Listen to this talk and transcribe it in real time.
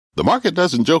The market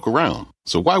doesn't joke around,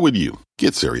 so why would you?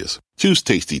 Get serious. Choose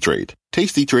Tasty Trade.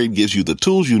 Tasty Trade gives you the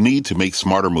tools you need to make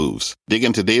smarter moves. Dig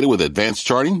into data with advanced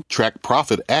charting, track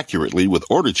profit accurately with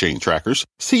order chain trackers,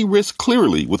 see risk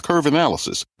clearly with curve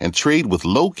analysis, and trade with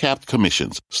low-capped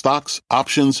commissions, stocks,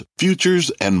 options,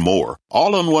 futures, and more.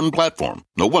 All on one platform.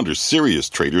 No wonder serious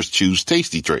traders choose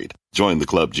Tasty Trade. Join the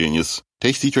club, genius.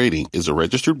 Tasty Trading is a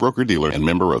registered broker-dealer and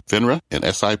member of FINRA and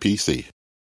SIPC.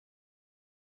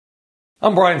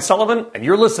 I'm Brian Sullivan, and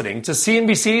you're listening to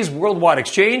CNBC's Worldwide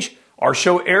Exchange. Our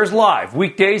show airs live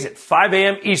weekdays at 5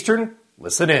 a.m. Eastern.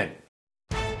 Listen in.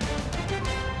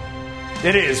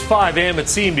 It is 5 a.m. at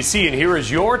CNBC, and here is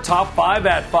your top 5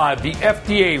 at 5. The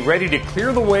FDA ready to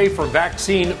clear the way for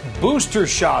vaccine booster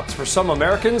shots for some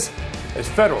Americans as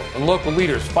federal and local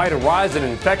leaders fight a rise in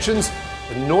infections.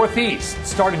 The Northeast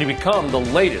starting to become the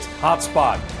latest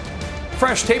hotspot.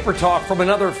 Fresh taper talk from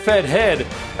another Fed head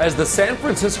as the San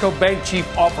Francisco bank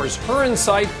chief offers her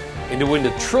insight into when the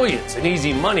trillions in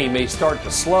easy money may start to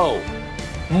slow.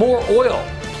 More oil,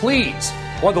 please,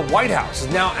 while the White House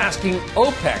is now asking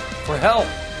OPEC for help.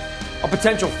 A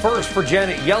potential first for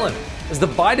Janet Yellen as the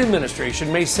Biden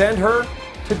administration may send her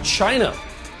to China.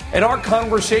 And our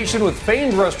conversation with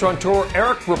famed restaurateur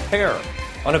Eric Ripert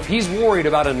on if he's worried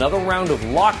about another round of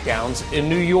lockdowns in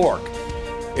New York.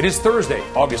 It is Thursday,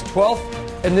 August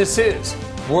 12th, and this is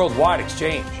Worldwide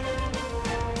Exchange.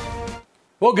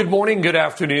 Well, good morning, good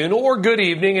afternoon, or good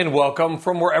evening, and welcome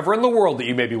from wherever in the world that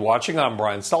you may be watching. I'm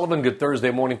Brian Sullivan. Good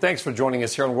Thursday morning. Thanks for joining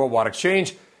us here on Worldwide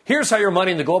Exchange. Here's how your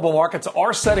money in the global markets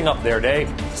are setting up their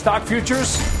day. Stock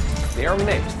futures, they are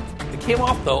mixed. It came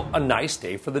off, though, a nice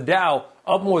day for the Dow,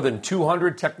 up more than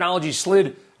 200. Technology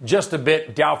slid just a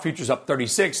bit. Dow futures up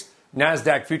 36.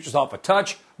 NASDAQ futures off a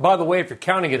touch. By the way, if you're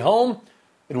counting at home,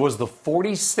 it was the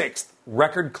 46th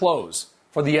record close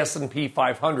for the S&P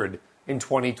 500 in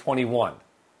 2021.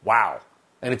 Wow.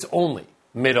 And it's only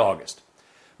mid-August.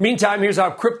 Meantime, here's how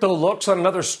crypto looks on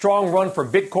another strong run for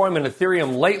Bitcoin and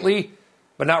Ethereum lately,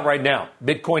 but not right now.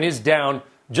 Bitcoin is down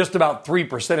just about 3%,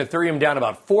 Ethereum down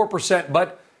about 4%,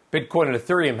 but Bitcoin and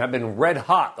Ethereum have been red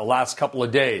hot the last couple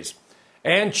of days.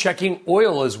 And checking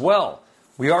oil as well.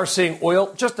 We are seeing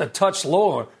oil just a touch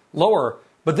lower,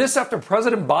 but this after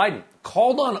President Biden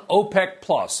called on OPEC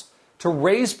Plus to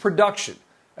raise production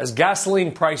as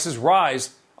gasoline prices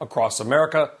rise across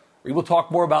America. We will talk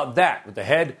more about that with the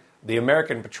head of the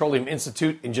American Petroleum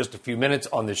Institute in just a few minutes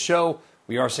on this show.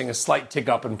 We are seeing a slight tick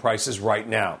up in prices right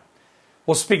now.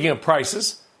 Well, speaking of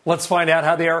prices, let's find out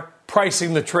how they are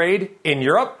pricing the trade in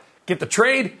Europe. Get the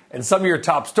trade and some of your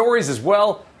top stories as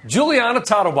well. Juliana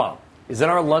Tatelbaum is in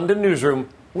our London newsroom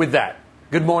with that.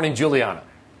 Good morning, Juliana.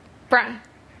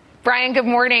 Brian, good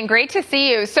morning. Great to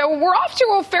see you. So we're off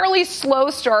to a fairly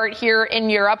slow start here in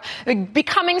Europe,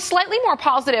 becoming slightly more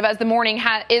positive as the morning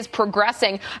is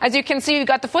progressing. As you can see, you've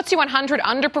got the FTSE 100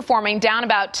 underperforming, down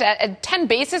about 10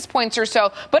 basis points or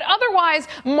so, but otherwise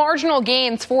marginal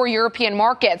gains for European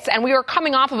markets. And we are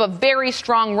coming off of a very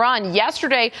strong run.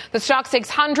 Yesterday, the Stoxx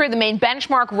 600, the main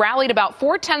benchmark, rallied about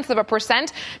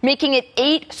 0.4%, making it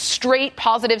 8 straight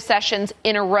positive sessions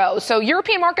in a row. So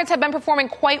European markets have been performing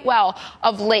quite well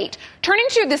of late. Turning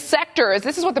to the sectors,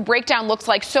 this is what the breakdown looks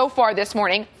like so far this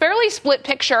morning. Fairly split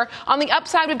picture. On the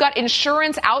upside, we've got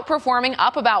insurance outperforming,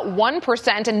 up about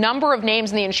 1%. A number of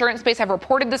names in the insurance space have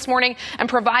reported this morning and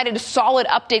provided solid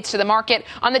updates to the market.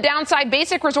 On the downside,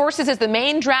 basic resources is the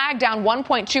main drag, down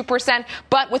 1.2%.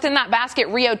 But within that basket,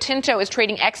 Rio Tinto is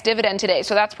trading ex-dividend today.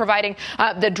 So that's providing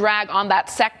the drag on that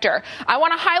sector. I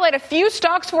want to highlight a few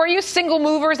stocks for you, single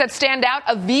movers that stand out.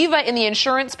 Aviva in the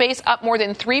insurance space, up more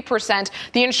than 3%.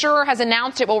 The insurer has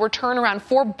announced it will return around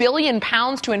 £4 billion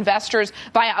to investors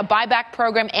via a buyback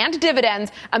program and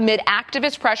dividends amid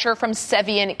activist pressure from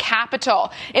Cevian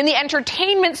Capital. In the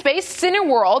entertainment space,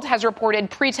 Cineworld has reported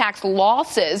pre-tax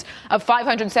losses of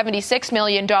 $576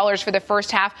 million for the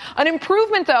first half, an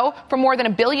improvement, though, from more than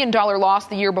 $1 billion loss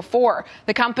the year before.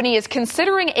 The company is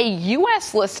considering a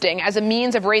U.S. listing as a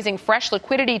means of raising fresh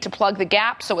liquidity to plug the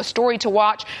gap, so a story to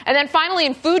watch. And then finally,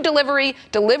 in food delivery,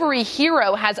 Delivery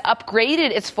Hero has upgraded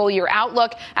its full-year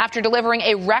outlook after delivering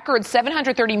a record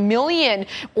 730 million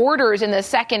orders in the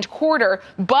second quarter.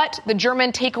 But the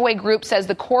German takeaway group says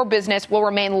the core business will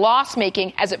remain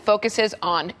loss-making as it focuses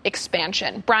on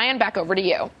expansion. Brian, back over to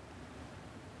you.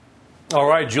 All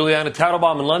right, Juliana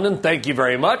Tatelbaum in London, thank you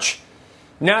very much.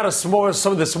 Now to some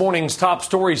of this morning's top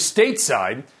stories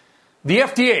stateside. The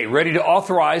FDA ready to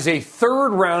authorize a third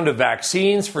round of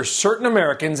vaccines for certain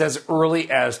Americans as early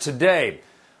as today.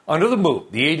 Under the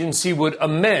move, the agency would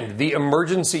amend the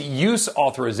emergency use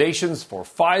authorizations for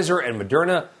Pfizer and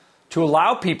Moderna to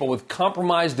allow people with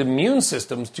compromised immune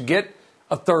systems to get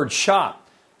a third shot.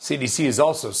 CDC is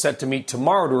also set to meet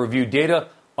tomorrow to review data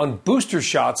on booster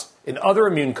shots in other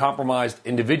immune-compromised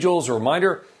individuals. A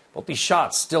reminder, both these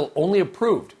shots still only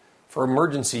approved for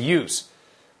emergency use.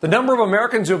 The number of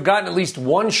Americans who have gotten at least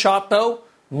one shot, though,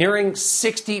 nearing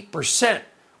 60%,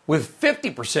 with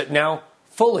 50% now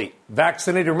fully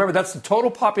vaccinated. Remember, that's the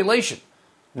total population,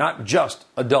 not just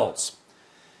adults.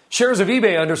 Shares of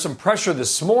eBay under some pressure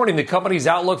this morning. The company's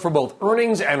outlook for both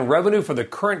earnings and revenue for the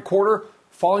current quarter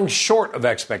falling short of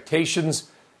expectations.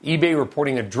 eBay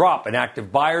reporting a drop in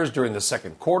active buyers during the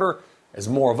second quarter as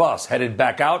more of us headed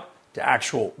back out to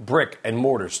actual brick and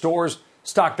mortar stores.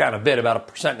 Stock down a bit, about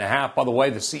 1.5%. By the way,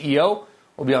 the CEO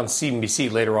will be on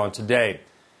CNBC later on today.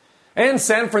 And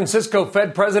San Francisco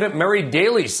Fed President Mary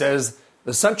Daly says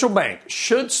the central bank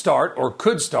should start or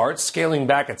could start scaling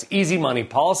back its easy money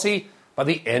policy by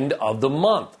the end of the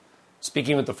month.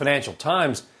 Speaking with the Financial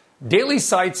Times, Daly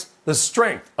cites the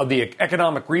strength of the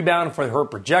economic rebound for her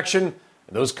projection.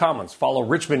 And those comments follow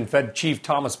Richmond Fed Chief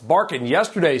Thomas Barkin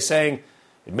yesterday saying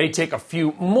it may take a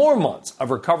few more months of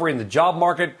recovery in the job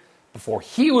market before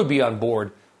he would be on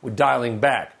board with dialing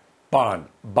back bond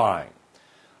buying.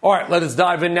 All right, let us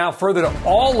dive in now further to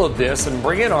all of this and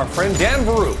bring in our friend Dan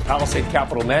Veru, Palisade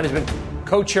Capital Management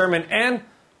co-chairman and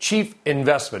chief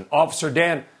investment officer.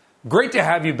 Dan, great to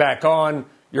have you back on.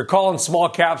 You're calling small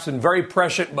caps and very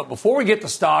prescient. But before we get to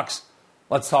stocks,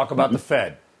 let's talk about the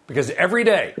Fed. Because every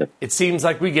day it seems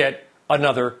like we get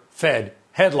another Fed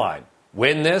headline.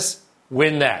 Win this,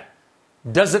 win that.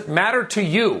 Does it matter to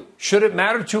you? Should it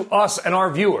matter to us and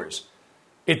our viewers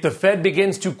if the Fed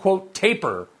begins to, quote,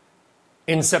 taper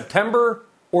in September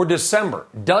or December?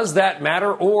 Does that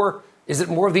matter, or is it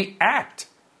more of the act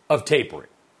of tapering?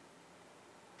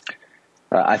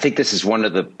 I think this is one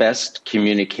of the best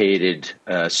communicated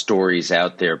stories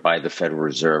out there by the Federal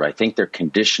Reserve. I think they're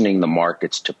conditioning the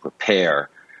markets to prepare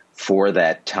for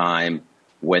that time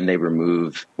when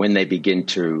they begin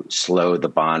to slow the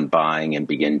bond buying and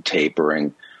begin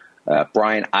tapering.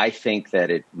 Brian, I think that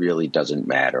it really doesn't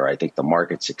matter. I think the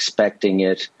market's expecting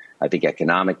it. I think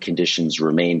economic conditions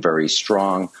remain very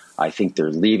strong. I think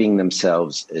they're leaving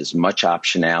themselves as much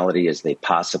optionality as they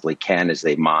possibly can as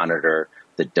they monitor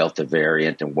the Delta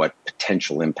variant and what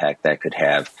potential impact that could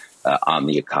have on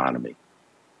the economy.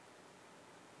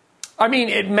 I mean,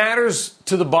 it matters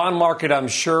to the bond market, I'm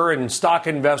sure, and stock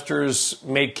investors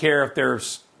may care if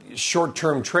there's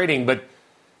short-term trading. But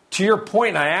to your point,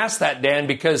 and I ask that, Dan,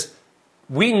 because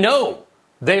we know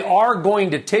they are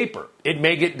going to taper. It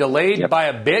may get delayed by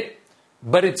a bit,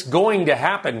 but it's going to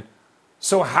happen.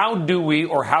 So how do we,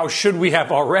 or how should we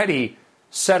have already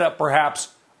set up perhaps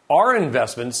our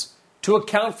investments to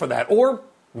account for that? Or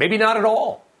maybe not at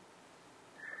all.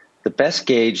 The best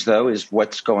gauge, though, is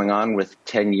what's going on with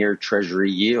 10-year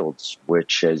Treasury yields,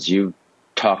 which, as you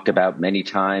talked about many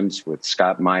times with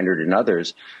Scott Minerd and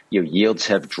others, yields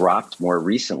have dropped more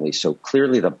recently. So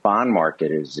clearly the bond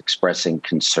market is expressing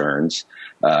concerns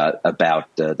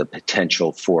about the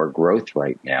potential for growth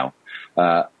right now.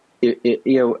 I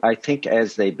think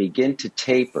as they begin to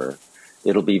taper,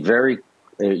 it'll be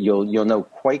you'll know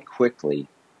quite quickly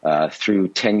through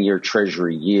 10-year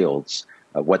Treasury yields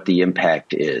what the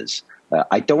impact is.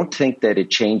 I don't think that it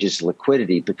changes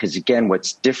liquidity because, again,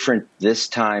 what's different this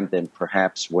time than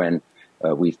perhaps when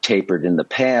we've tapered in the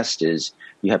past is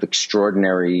you have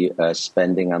extraordinary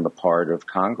spending on the part of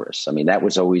Congress. I mean, that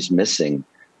was always missing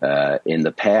in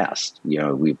the past.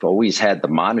 We've always had the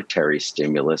monetary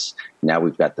stimulus. Now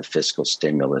we've got the fiscal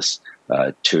stimulus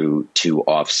to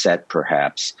offset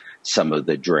perhaps some of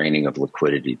the draining of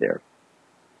liquidity there.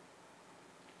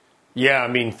 Yeah, I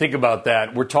mean, think about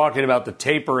that. We're talking about the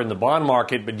taper in the bond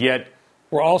market, but yet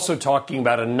we're also talking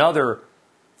about another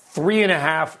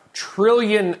 $3.5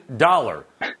 trillion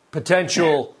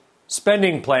potential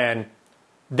spending plan.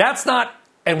 That's not,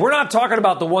 and we're not talking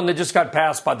about the one that just got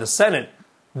passed by the Senate.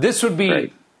 This would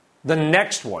be the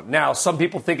next one. Now, some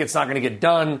people think it's not going to get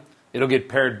done. It'll get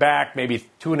pared back, maybe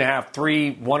 2.5,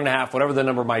 3, 1.5, whatever the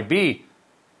number might be.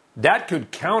 That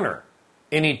could counter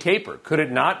any taper, could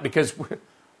it not? Because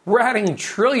we're adding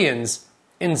trillions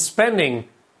in spending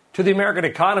to the American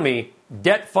economy,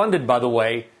 debt funded, by the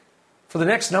way, for the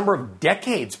next number of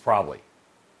decades, probably.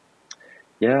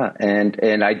 Yeah,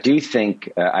 and I do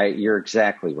think you're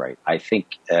exactly right. I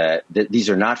think that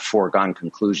these are not foregone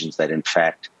conclusions that, in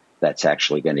fact, that's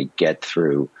actually going to get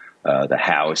through the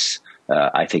House.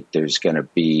 I think there's going to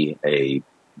be a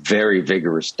very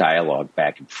vigorous dialogue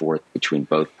back and forth between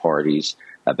both parties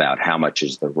about how much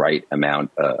is the right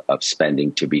amount of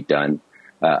spending to be done.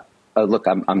 Look,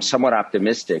 I'm somewhat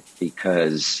optimistic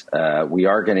because we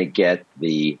are going to get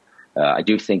the I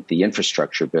do think the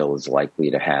infrastructure bill is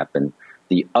likely to happen.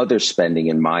 The other spending,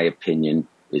 in my opinion,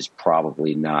 is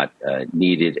probably not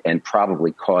needed and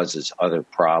probably causes other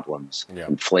problems,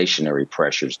 inflationary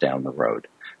pressures down the road.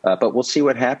 But we'll see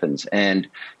what happens. And,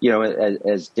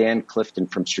 as Dan Clifton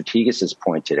from Strategas has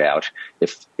pointed out,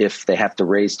 if they have to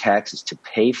raise taxes to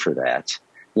pay for that,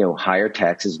 higher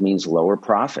taxes means lower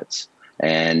profits.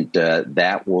 And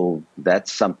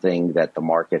that's something that the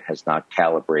market has not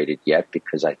calibrated yet,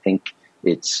 because I think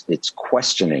it's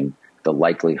questioning the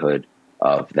likelihood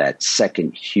of that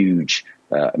second huge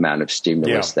amount of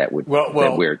stimulus that would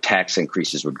that where tax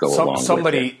increases would go along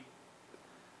with it.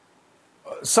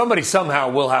 Somebody somehow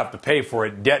will have to pay for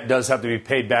it. Debt does have to be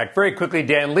paid back. Very quickly,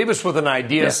 Dan, leave us with an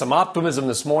idea, some optimism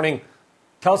this morning.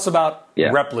 Tell us about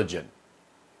Repligen.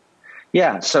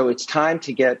 Yeah, so it's time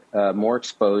to get more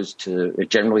exposed to,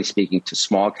 generally speaking, to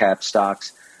small cap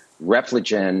stocks.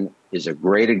 Repligen is a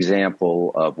great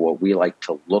example of what we like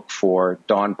to look for.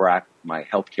 Dawn Brack, my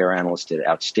healthcare analyst, did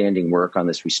outstanding work on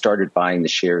this. We started buying the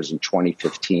shares in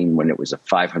 2015 when it was a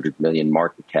 $500 million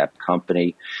market cap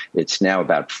company. It's now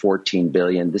about $14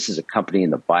 billion. This is a company in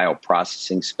the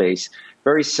bioprocessing space.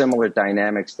 Very similar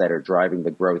dynamics that are driving the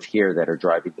growth here, that are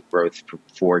driving the growth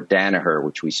for Danaher,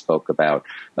 which we spoke about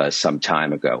some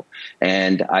time ago.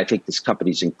 And I think this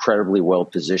company is incredibly well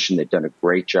positioned. They've done a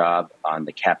great job on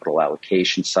the capital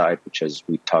allocation side, which, as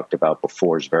we've talked about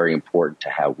before, is very important to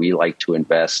how we like to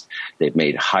invest. They've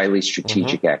made highly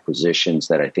strategic acquisitions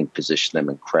that I think position them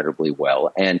incredibly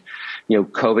well. And,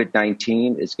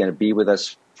 COVID-19 is going to be with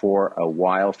us for a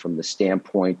while from the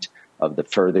standpoint of the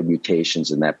further mutations,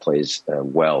 and that plays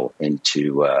well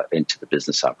into the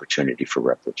business opportunity for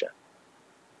Repligen.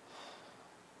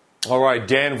 All right,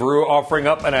 Dan Veru offering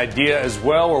up an idea as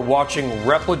well. We're watching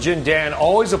Repligen. Dan,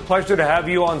 always a pleasure to have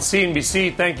you on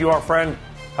CNBC. Thank you, our friend.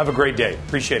 Have a great day.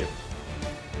 Appreciate it.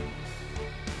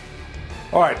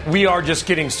 All right, we are just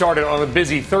getting started on a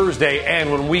busy Thursday,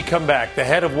 and when we come back, the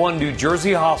head of one New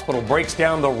Jersey hospital breaks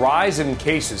down the rise in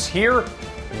cases here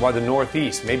and why the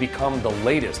Northeast may become the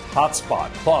latest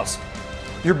hotspot. Plus,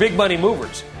 your big money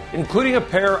movers, including a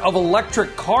pair of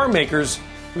electric car makers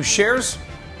whose shares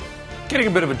getting a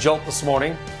bit of a jolt this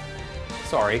morning.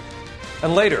 Sorry.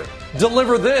 And later,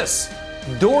 deliver this.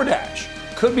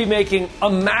 DoorDash could be making a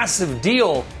massive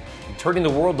deal and turning the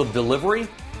world of delivery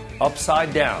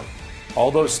upside down. All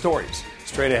those stories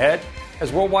straight ahead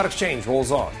as Worldwide Exchange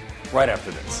rolls on right after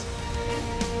this.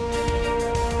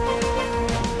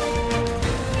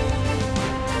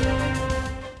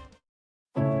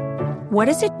 What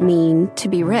does it mean to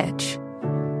be rich?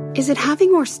 Is it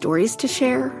having more stories to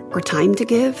share or time to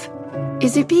give?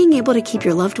 Is it being able to keep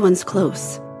your loved ones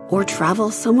close or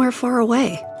travel somewhere far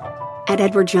away? At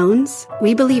Edward Jones,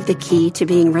 we believe the key to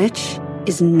being rich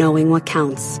is knowing what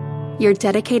counts. Your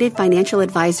dedicated financial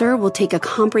advisor will take a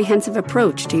comprehensive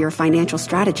approach to your financial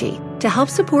strategy to help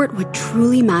support what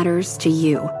truly matters to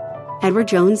you.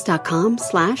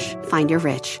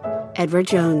 EdwardJones.com/findyourrich. Edward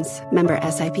Jones, member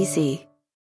SIPC.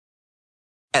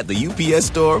 At the UPS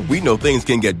Store, we know things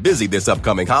can get busy this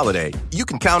upcoming holiday. You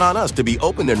can count on us to be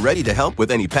open and ready to help with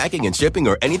any packing and shipping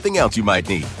or anything else you might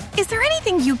need. Is there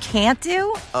anything you can't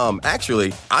do?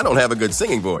 Actually, I don't have a good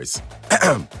singing voice.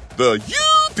 The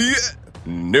UPS...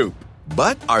 Nope.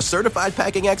 But our certified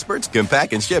packing experts can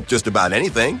pack and ship just about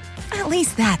anything. At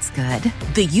least that's good.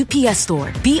 The UPS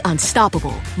Store. Be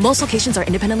unstoppable. Most locations are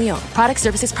independently owned. Product,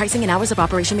 services, pricing, and hours of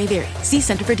operation may vary. See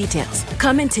Center for details.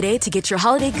 Come in today to get your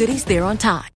holiday goodies there on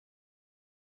time.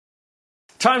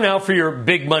 Time now for your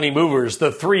big money movers.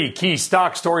 The three key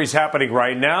stock stories happening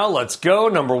right now. Let's go.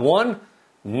 Number one,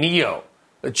 NIO.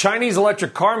 The Chinese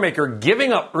electric car maker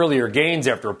giving up earlier gains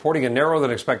after reporting a narrower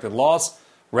than expected loss.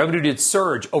 Revenue did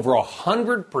surge over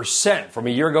 100% from a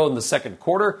year ago in the second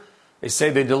quarter. They say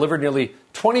they delivered nearly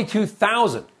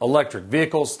 22,000 electric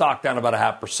vehicles, stock down about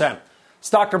 0.5%.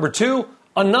 Stock number two,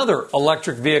 another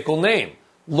electric vehicle name,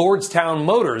 Lordstown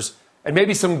Motors, and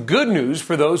maybe some good news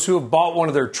for those who have bought one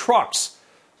of their trucks.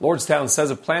 Lordstown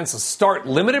says it plans to start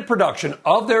limited production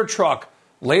of their truck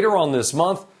later on this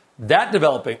month. That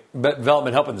development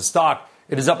helping the stock.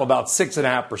 It is up about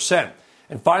 6.5%.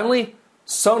 And finally,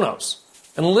 Sonos.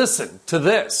 And listen to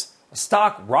this, a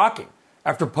stock rocking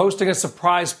after posting a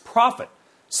surprise profit.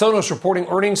 Sonos reporting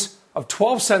earnings of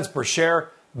 12 cents per share,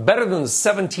 better than the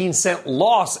 17-cent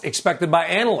loss expected by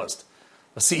analysts.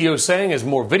 The CEO saying as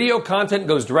more video content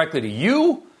goes directly to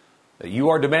you, that you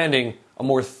are demanding a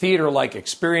more theater-like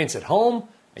experience at home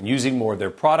and using more of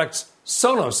their products.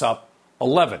 Sonos up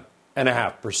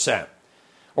 11.5%.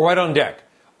 All right, on deck.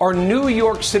 Are New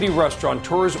York City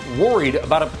restaurateurs worried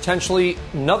about a potentially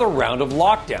another round of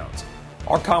lockdowns?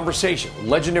 Our conversation with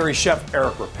legendary chef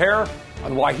Eric Ripert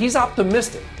on why he's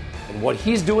optimistic and what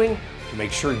he's doing to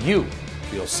make sure you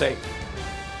feel safe.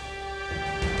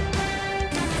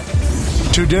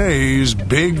 Today's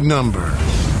big number,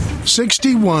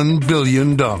 $61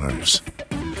 billion.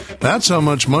 That's how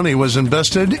much money was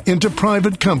invested into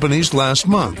private companies last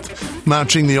month,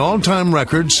 matching the all-time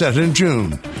record set in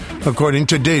June. According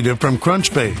to data from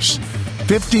Crunchbase,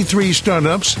 53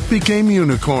 startups became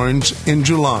unicorns in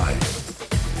July.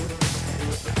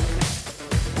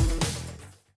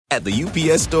 At the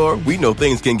UPS Store, we know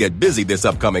things can get busy this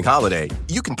upcoming holiday.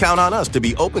 You can count on us to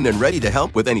be open and ready to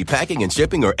help with any packing and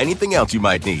shipping or anything else you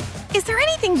might need. Is there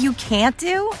anything you can't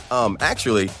do?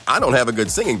 Actually, I don't have a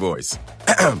good singing voice.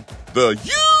 The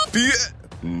UPS...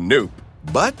 Nope.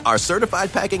 But our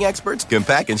certified packing experts can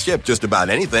pack and ship just about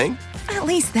anything. At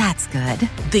least that's good.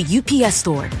 The UPS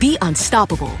Store. Be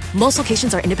unstoppable. Most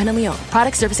locations are independently owned.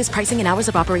 Product, services, pricing, and hours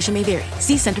of operation may vary.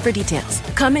 See Center for details.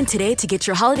 Come in today to get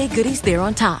your holiday goodies there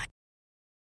on time.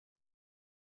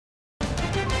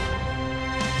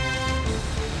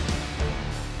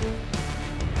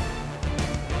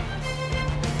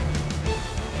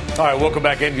 All right, welcome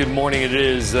back in. Good morning. It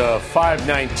is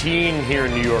 5:19 here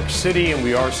in New York City, and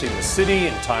we are seeing the city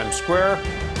in Times Square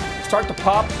start to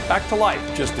pop back to life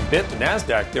just a bit. The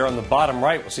NASDAQ there on the bottom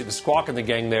right. We'll see the Squawk and the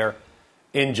gang there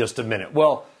in just a minute.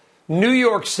 Well, New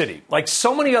York City, like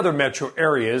so many other metro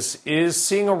areas, is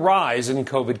seeing a rise in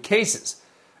COVID cases.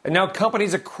 And now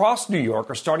companies across New York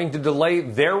are starting to delay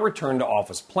their return to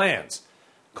office plans.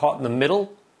 Caught in the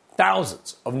middle,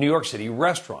 thousands of New York City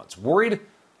restaurants worried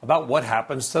about what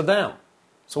happens to them.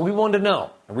 So we wanted to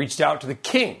know and reached out to the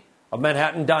king of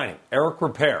Manhattan dining, Eric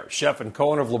Ripert, chef and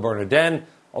co-owner of Le Bernardin,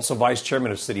 also vice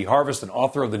chairman of City Harvest and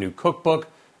author of the new cookbook,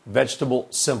 Vegetable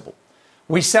Simple.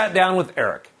 We sat down with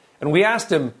Eric and we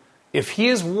asked him if he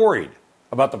is worried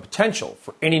about the potential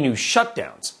for any new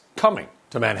shutdowns coming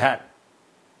to Manhattan.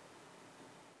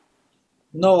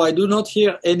 No, I do not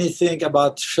hear anything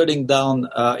about shutting down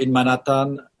in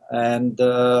Manhattan. And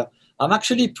I'm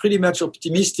actually pretty much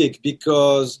optimistic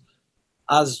because,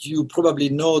 as you probably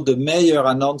know, the mayor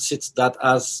announced it that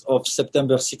as of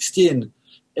September 16,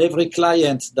 every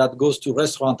client that goes to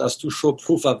restaurant has to show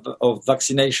proof of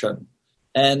vaccination.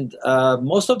 And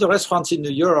most of the restaurants in New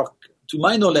York, to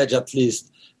my knowledge at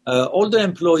least, all the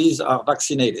employees are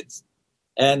vaccinated.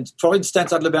 And for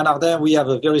instance, at Le Bernardin, we have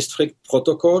a very strict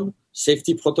protocol,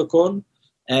 safety protocol,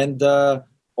 and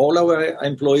all our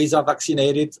employees are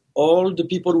vaccinated. All the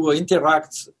people who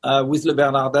interact with Le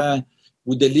Bernardin,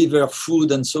 who deliver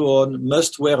food and so on,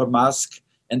 must wear a mask.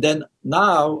 And then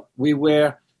now we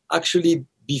were actually,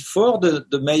 before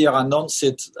the mayor announced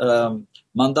it,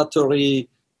 mandatory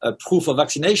proof of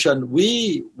vaccination,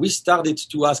 we started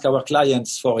to ask our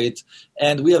clients for it.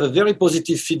 And we have a very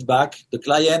positive feedback. The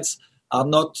clients are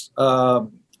not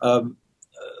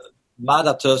mad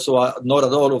at us or are not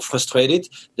at all frustrated.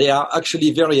 They are actually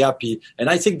very happy.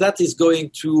 And I think that is going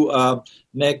to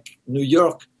make New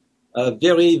York a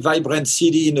very vibrant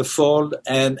city in the fall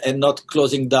and not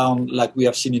closing down like we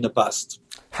have seen in the past.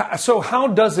 So how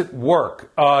does it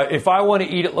work? If I want to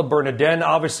eat at Le Bernardin,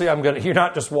 obviously you're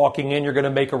not just walking in, you're going to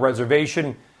make a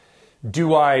reservation.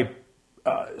 Do I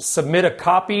submit a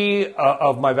copy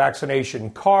of my vaccination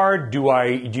card? Do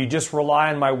you just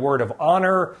rely on my word of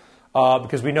honor?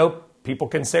 Because we know people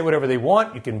can say whatever they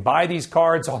want. You can buy these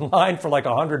cards online for like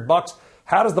 $100.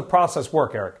 How does the process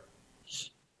work, Eric?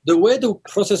 The way the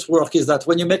process works is that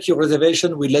when you make your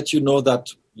reservation, we let you know that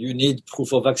you need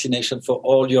proof of vaccination for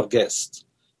all your guests.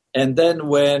 And then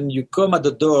when you come at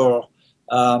the door,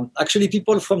 actually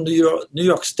people from New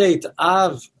York State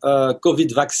have a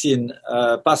COVID vaccine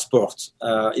passport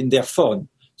in their phone.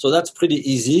 So that's pretty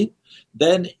easy.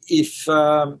 Then if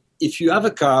you have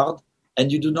a card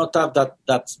and you do not have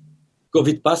that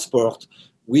COVID passport,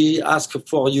 we ask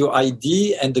for your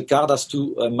ID and the card has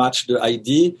to match the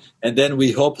ID. And then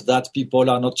we hope that people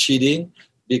are not cheating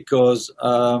because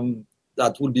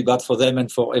that will be bad for them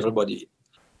and for everybody.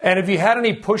 And have you had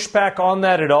any pushback on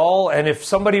that at all? And if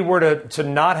somebody were to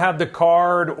not have the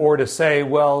card or to say,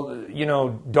 well,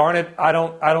 darn it, I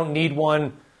don't need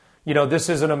one. This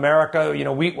isn't America.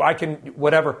 I can,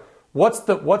 whatever. What's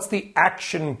the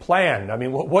action plan? I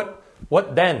mean,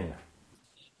 what then?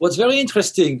 What's very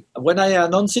interesting, when I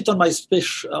announced it on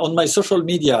my social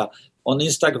media, on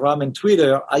Instagram and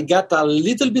Twitter, I got a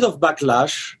little bit of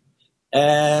backlash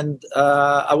and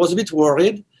I was a bit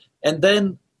worried. And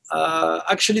then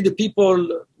actually the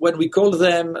people, when we call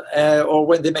them or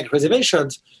when they make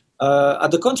reservations, at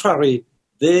the contrary,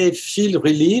 they feel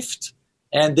relieved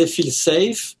and they feel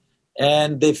safe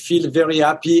and they feel very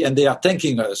happy and they are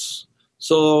thanking us.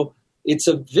 So it's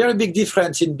a very big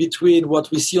difference in between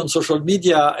what we see on social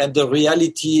media and the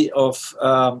reality of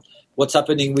what's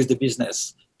happening with the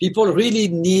business. People really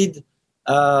need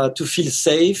to feel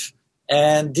safe,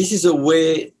 and this is a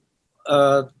way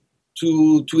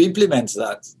to implement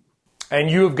that. And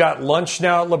you have got lunch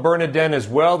now at Le Bernardin as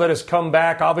well that has come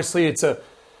back. Obviously,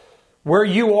 where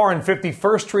you are in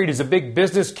 51st Street is a big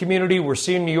business community. We're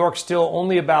seeing New York still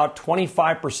only about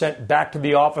 25% back to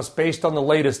the office based on the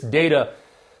latest data.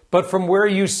 But from where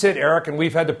you sit, Eric, and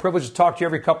we've had the privilege to talk to you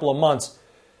every couple of months,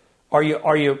 where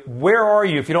are you,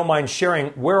 if you don't mind sharing,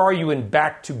 where are you in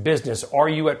back to business? Are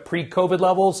you at pre-COVID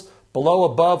levels, below,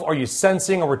 above? Are you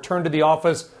sensing a return to the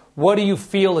office? What do you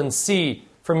feel and see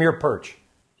from your perch?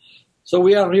 So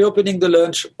we are reopening the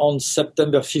lunch on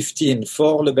September 15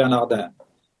 for Le Bernardin.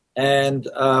 And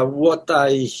what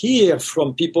I hear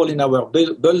from people in our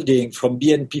building, from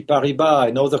BNP Paribas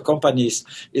and other companies,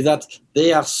 is that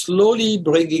they are slowly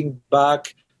bringing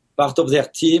back part of their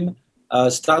team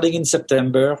starting in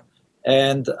September.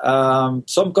 And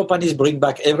some companies bring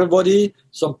back everybody.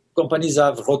 Some companies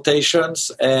have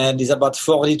rotations, and it's about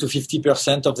 40 to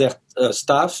 50% of their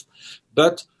staff.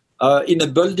 But in a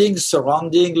building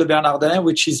surrounding Le Bernardin,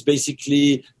 which is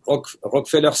basically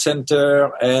Rockefeller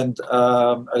Center and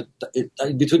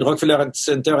between Rockefeller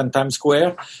Center and Times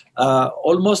Square,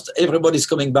 almost everybody's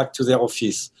coming back to their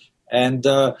office. And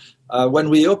when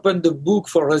we opened the book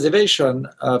for reservation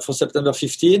for September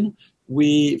 15,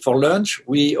 for lunch,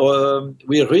 we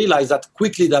realized that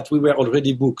quickly that we were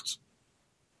already booked.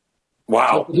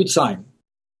 Wow. So, good sign.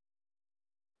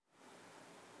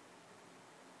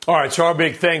 All right, so our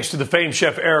big thanks to the famed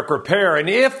chef Eric Ripert. And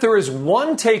if there is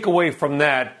one takeaway from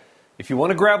that, if you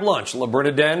want to grab lunch at Le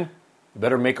Bernardin, you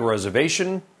better make a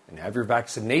reservation and have your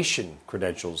vaccination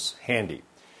credentials handy.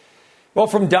 Well,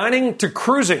 from dining to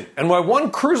cruising, and why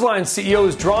one cruise line CEO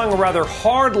is drawing a rather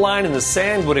hard line in the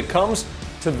sand when it comes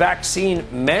to vaccine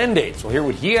mandates. We'll hear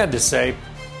what he had to say.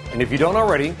 And if you don't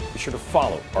already, be sure to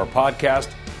follow our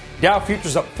podcast. Dow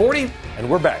Futures up 40, and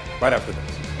we're back right after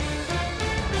this.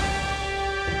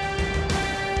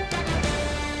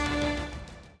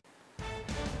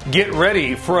 Get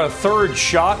ready for a third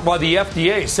shot while the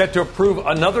FDA is set to approve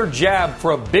another jab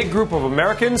for a big group of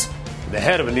Americans. The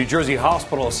head of a New Jersey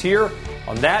hospital is here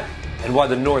on that and why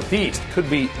the Northeast could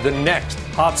be the next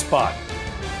hotspot.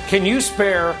 Can you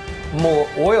spare more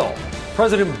oil?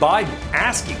 President Biden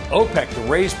asking OPEC to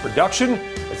raise production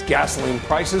as gasoline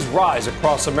prices rise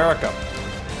across America.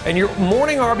 And your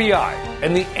morning RBI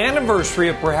and the anniversary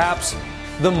of perhaps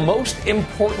the most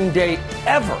important day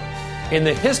ever in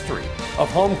the history of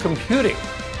home computing.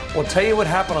 We'll tell you what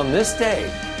happened on this day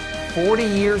 40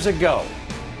 years ago.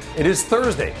 It is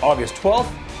Thursday, August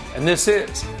 12th, and this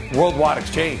is Worldwide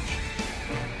Exchange.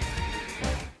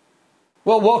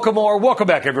 Well, welcome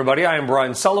back, everybody. I am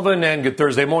Brian Sullivan, and good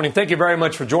Thursday morning. Thank you very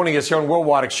much for joining us here on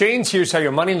Worldwide Exchange. Here's how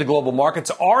your money in the global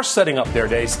markets are setting up their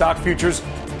day. Stock futures,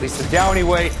 at least the Dow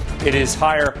anyway, it is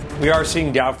higher. We are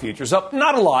seeing Dow futures up,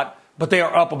 not a lot, but they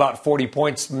are up about 40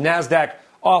 points. NASDAQ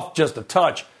off just a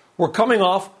touch. We're coming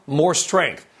off more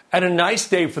strength. And a nice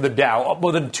day for the Dow, up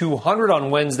more than 200 on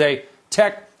Wednesday.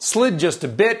 Tech slid just a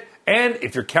bit. And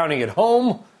if you're counting at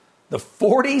home, the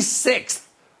 46th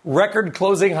record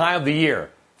closing high of the year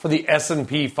for the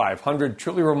S&P 500.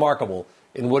 Truly remarkable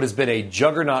in what has been a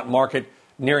juggernaut market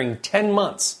nearing 10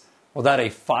 months without a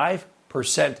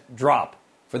 5% drop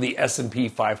for the S&P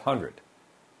 500.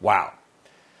 Wow.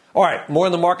 All right, more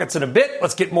in the markets in a bit.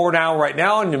 Let's get more right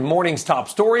now into morning's top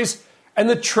stories. And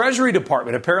the Treasury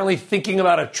Department apparently thinking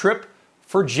about a trip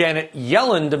for Janet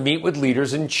Yellen to meet with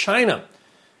leaders in China.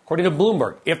 According to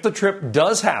Bloomberg, if the trip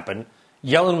does happen,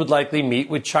 Yellen would likely meet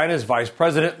with China's Vice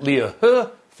President Liu He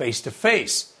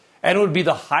face-to-face. And it would be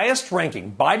the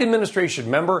highest-ranking Biden administration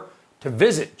member to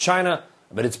visit China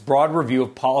amid its broad review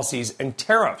of policies and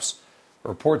tariffs. The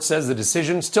report says the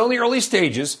decision is still in the early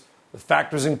stages, with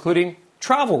factors including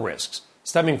travel risks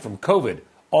stemming from COVID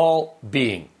all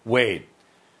being weighed.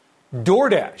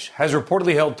 DoorDash has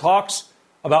reportedly held talks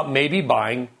about maybe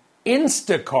buying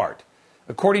Instacart.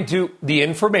 According to The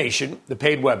Information, the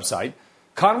paid website,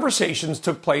 conversations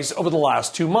took place over the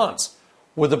last 2 months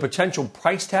with a potential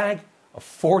price tag of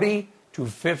 $40 to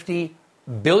 $50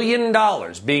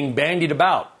 billion being bandied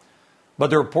about. But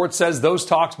the report says those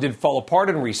talks did fall apart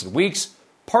in recent weeks,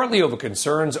 partly over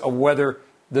concerns of whether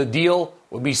the deal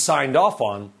would be signed off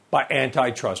on by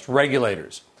antitrust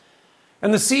regulators.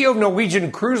 And the CEO of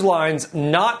Norwegian Cruise Lines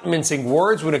not mincing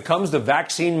words when it comes to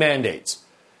vaccine mandates.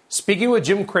 Speaking with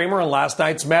Jim Cramer on last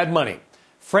night's Mad Money,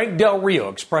 Frank Del Rio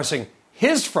expressing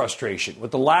his frustration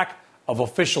with the lack of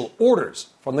official orders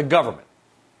from the government.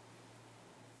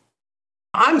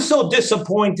 I'm so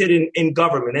disappointed in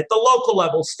government at the local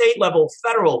level, state level,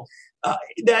 federal,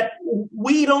 that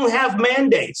we don't have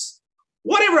mandates.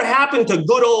 Whatever happened to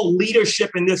good old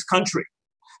leadership in this country?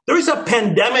 There is a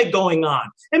pandemic going on.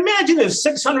 Imagine if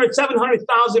 600,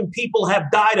 700,000 people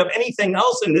have died of anything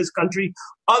else in this country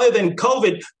other than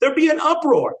COVID. There'd be an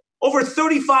uproar. Over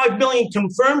 35 million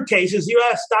confirmed cases. You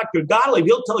ask Dr. Gottlieb,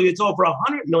 he'll tell you it's over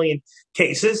 100 million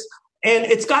cases. And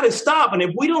it's got to stop. And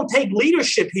if we don't take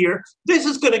leadership here, this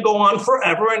is going to go on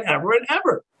forever and ever and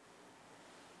ever.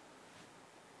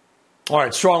 All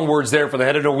right, strong words there for the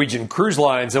head of Norwegian Cruise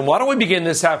Lines. And why don't we begin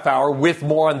this half hour with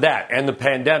more on that and the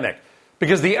pandemic?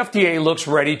 Because the FDA looks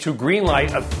ready to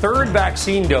greenlight a third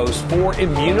vaccine dose for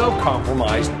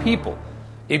immunocompromised people.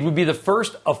 It would be the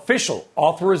first official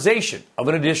authorization of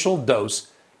an additional dose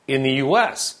in the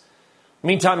U.S.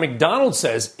 Meantime, McDonald's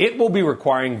says it will be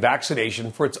requiring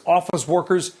vaccination for its office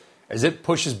workers as it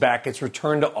pushes back its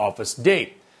return to office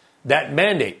date. That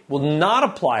mandate will not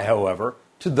apply, however,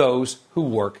 to those who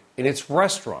work in its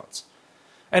restaurants.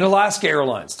 And Alaska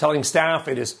Airlines telling staff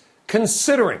it is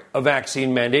considering a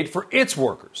vaccine mandate for its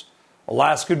workers.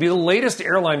 Alaska could be the latest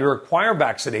airline to require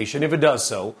vaccination if it does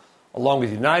so, along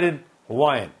with United,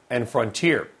 Hawaiian, and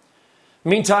Frontier.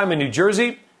 Meantime, in New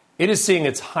Jersey, it is seeing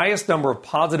its highest number of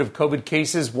positive COVID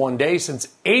cases one day since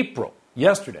April,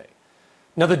 yesterday.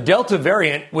 Now, the Delta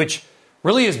variant, which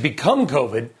really has become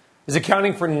COVID, is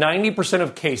accounting for 90%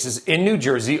 of cases in New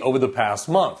Jersey over the past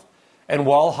month. And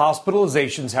while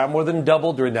hospitalizations have more than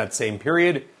doubled during that same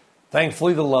period,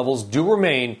 thankfully the levels do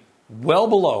remain well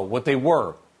below what they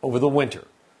were over the winter.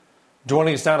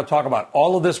 Joining us now to talk about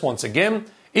all of this once again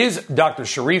is Dr.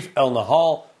 Sharif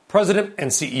El-Nahal, President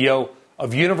and CEO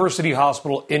of University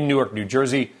Hospital in Newark, New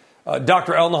Jersey.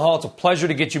 Dr. El-Nahal, it's a pleasure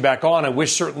to get you back on. I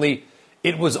wish certainly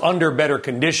it was under better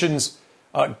conditions.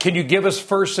 Can you give us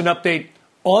first an update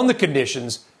on the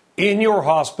conditions in your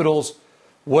hospitals?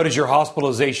 What is your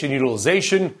hospitalization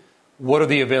utilization? What are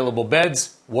the available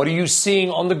beds? What are you seeing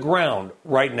on the ground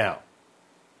right now?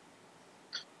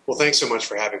 Well, thanks so much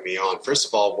for having me on. First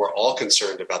of all, we're all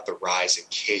concerned about the rise in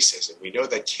cases. And we know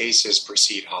that cases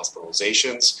precede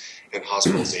hospitalizations and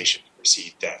hospitalizations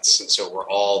precede deaths. And so we're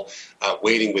all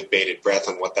waiting with bated breath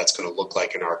on what that's going to look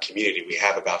like in our community. We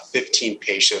have about 15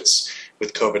 patients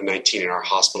with COVID-19 in our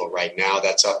hospital right now.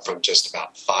 That's up from just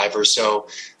about 5 or so,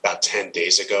 about 10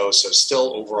 days ago. So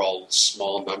still overall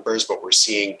small numbers, but we're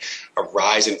seeing a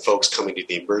rise in folks coming to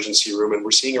the emergency room, and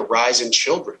we're seeing a rise in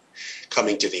children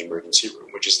coming to the emergency room,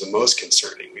 which is the most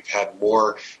concerning. We've had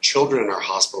more children in our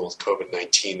hospital with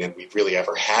COVID-19 than we've really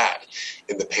ever had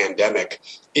in the pandemic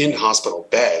in hospital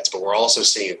beds, but we're also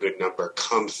seeing a good number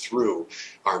come through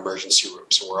our emergency room.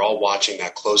 So we're all watching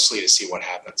that closely to see what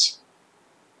happens.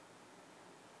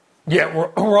 Yeah,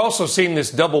 we're also seeing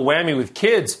this double whammy with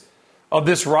kids of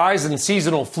this rise in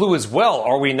seasonal flu as well,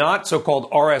 are we not? So-called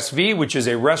RSV, which is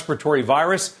a respiratory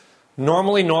virus,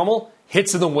 normally normal,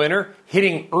 hits in the winter,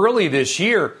 hitting early this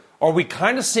year. Are we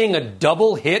kind of seeing a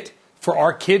double hit for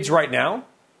our kids right now?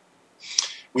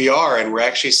 We are, and we're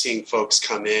actually seeing folks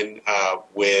come in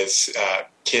with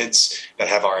kids that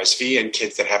have RSV and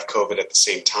kids that have COVID at the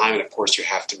same time. And of course, you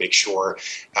have to make sure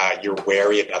you're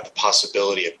wary about the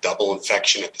possibility of double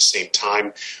infection at the same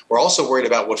time. We're also worried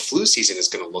about what flu season is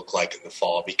going to look like in the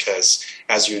fall because,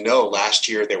 as you know, last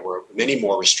year there were many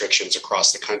more restrictions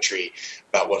across the country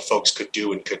about what folks could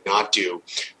do and could not do,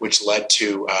 which led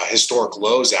to historic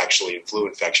lows actually in flu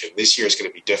infection. This year is going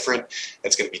to be different.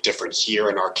 It's going to be different here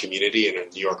in our community and in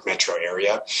the New York metro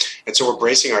area. And so we're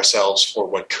bracing ourselves for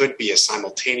what could be a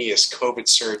simultaneous COVID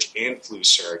surge and flu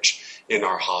surge in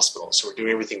our hospital. So we're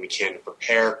doing everything we can to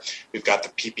prepare. We've got the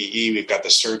PPE, we've got the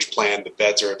surge plan, the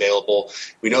beds are available.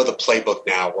 We know the playbook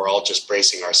now. We're all just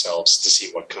bracing ourselves to see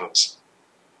what comes.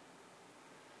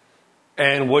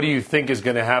 And what do you think is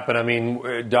going to happen? I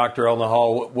mean, Dr.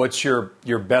 El-Nahal, what's your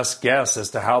best guess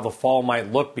as to how the fall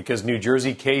might look? Because New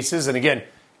Jersey cases, and again,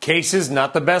 cases,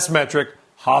 not the best metric.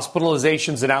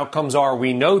 Hospitalizations and outcomes are,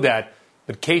 we know that,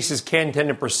 but cases can tend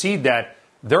to precede that.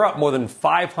 They're up more than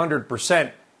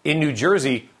 500% in New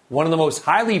Jersey, one of the most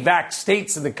highly vaxxed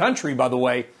states in the country, by the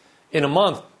way, in a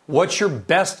month. What's your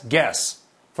best guess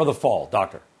for the fall,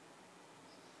 Doctor?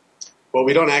 Well,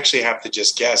 we don't actually have to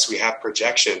just guess. We have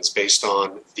projections based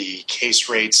on the case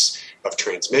rates of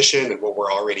transmission and what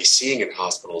we're already seeing in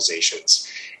hospitalizations.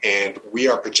 And we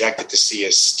are projected to see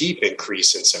a steep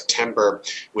increase in September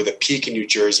with a peak in New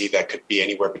Jersey that could be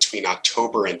anywhere between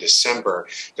October and December,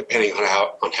 depending on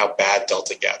how bad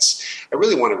Delta gets. I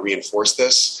really want to reinforce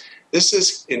this. This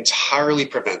is entirely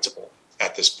preventable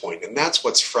at this point, and that's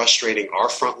what's frustrating our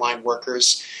frontline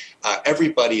workers.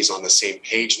 everybody's on the same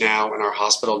page now in our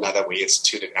hospital, now that we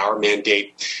instituted our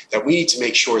mandate, that we need to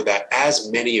make sure that as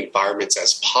many environments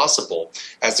as possible,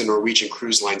 as the Norwegian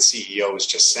Cruise Line CEO was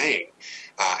just saying,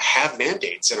 have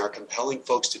mandates and are compelling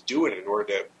folks to do it in order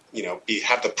to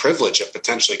have the privilege of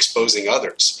potentially exposing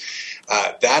others.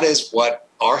 That is what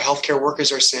our healthcare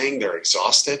workers are saying. They're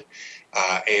exhausted.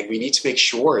 And we need to make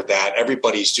sure that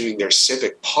everybody's doing their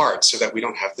civic part so that we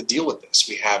don't have to deal with this.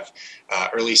 We have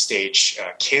early stage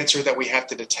cancer that we have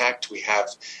to detect. We have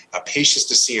patients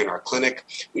to see in our clinic.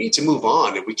 We need to move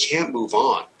on, and we can't move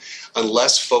on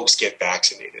unless folks get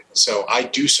vaccinated. So I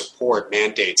do support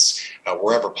mandates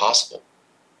wherever possible.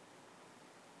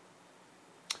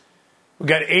 We've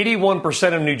got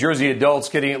 81% of New Jersey adults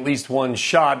getting at least one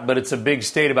shot, but it's a big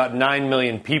state, about 9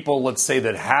 million people. Let's say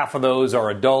that half of those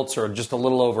are adults, or just a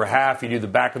little over half. You do the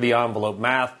back of the envelope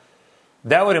math.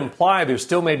 That would imply there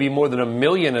still may be more than 1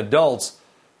 million adults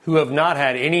who have not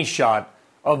had any shot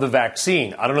of the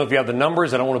vaccine. I don't know if you have the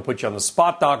numbers. I don't want to put you on the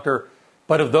spot, doctor.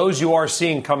 But of those you are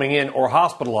seeing coming in or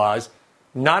hospitalized,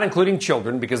 not including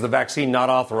children, because the vaccine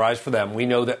not authorized for them. We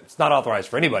know that it's not authorized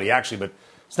for anybody, actually, but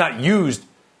it's not used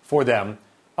for them.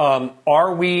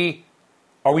 Are we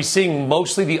seeing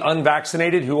mostly the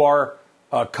unvaccinated who are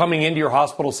coming into your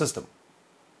hospital system?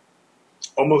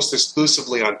 Almost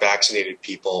exclusively unvaccinated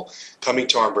people coming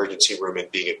to our emergency room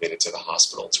and being admitted to the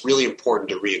hospital. It's really important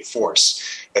to reinforce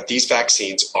that these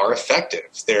vaccines are effective.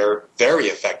 They're very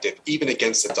effective, even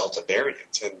against the Delta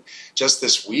variant. And just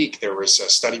this week, there was a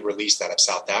study released out of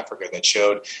South Africa that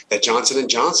showed that Johnson &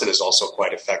 Johnson is also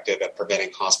quite effective at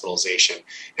preventing hospitalization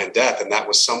and death. And that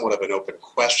was somewhat of an open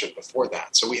question before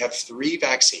that. So we have 3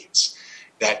 vaccines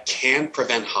that can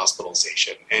prevent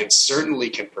hospitalization and certainly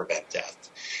can prevent death.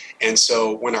 And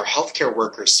so when our healthcare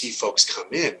workers see folks come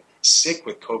in sick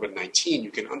with COVID-19, you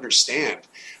can understand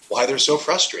why they're so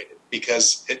frustrated,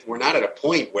 because we're not at a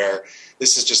point where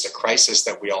this is just a crisis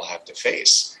that we all have to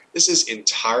face. This is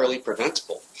entirely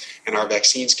preventable, and our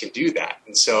vaccines can do that.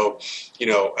 And so,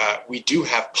 we do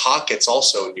have pockets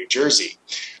also in New Jersey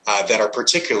that are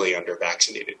particularly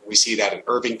under-vaccinated. We see that in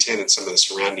Irvington and some of the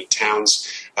surrounding towns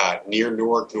near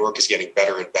Newark. Newark is getting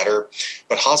better and better.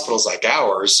 But hospitals like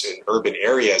ours in urban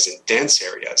areas and dense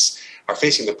areas are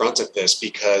facing the brunt of this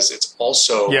because it's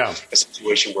also a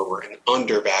situation where we're in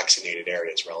under-vaccinated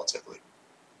areas relatively.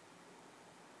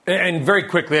 And very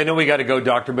quickly, I know we got to go,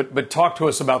 doctor, but talk to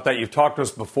us about that. You've talked to us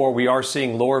before. We are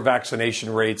seeing lower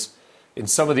vaccination rates in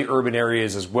some of the urban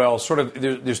areas as well. Sort of,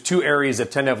 there's 2 areas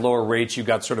that tend to have lower rates. You've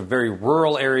got sort of very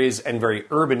rural areas and very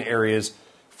urban areas.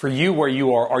 For you, where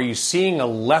you are you seeing a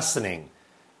lessening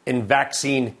in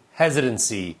vaccine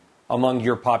hesitancy among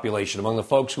your population, among the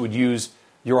folks who would use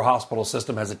your hospital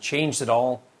system? Has it changed at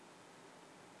all?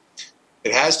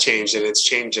 It has changed, and it's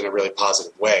changed in a really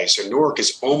positive way. So Newark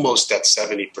is almost at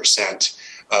 70%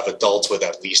 of adults with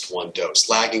at least one dose,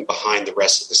 lagging behind the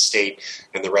rest of the state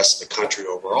and the rest of the country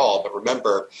overall. But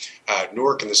remember,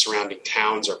 Newark and the surrounding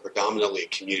towns are predominantly a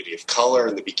community of color.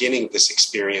 In the beginning of this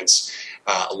experience,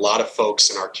 a lot of folks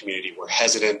in our community were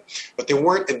hesitant, but they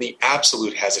weren't in the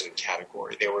absolute hesitant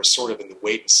category. They were sort of in the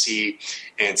wait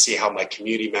and see how my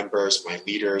community members, my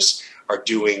leaders are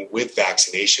doing with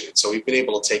vaccination. And so we've been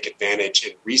able to take advantage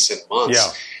in recent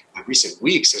months, recent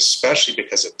weeks, especially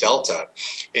because of Delta,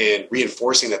 in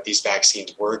reinforcing that these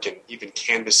vaccines work and even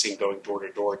canvassing, going door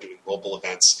to door, doing mobile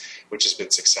events, which has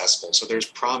been successful. So there's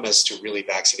promise to really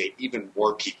vaccinate even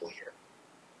more people here.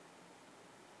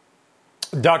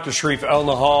 Dr. Sharif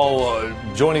El-Nahal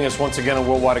joining us once again on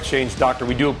Worldwide Exchange. Doctor,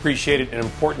 we do appreciate it. An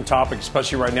important topic,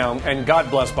 especially right now. And God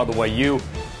bless, by the way, you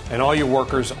and all your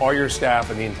workers, all your staff,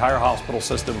 and the entire hospital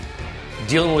system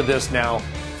dealing with this now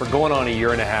for going on a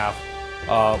year and a half.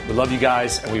 We love you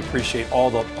guys, and we appreciate all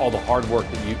the hard work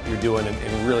that you're doing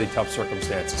in really tough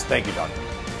circumstances. Thank you, Doctor.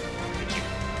 Thank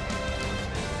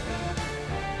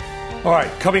you. All right,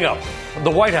 coming up,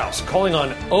 the White House calling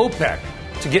on OPEC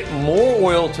to get more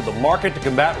oil to the market to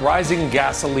combat rising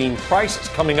gasoline prices.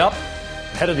 Coming up,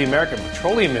 head of the American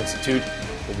Petroleum Institute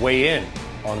will weigh in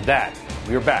on that.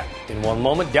 We are back in one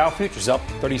moment. Dow futures up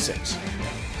 36.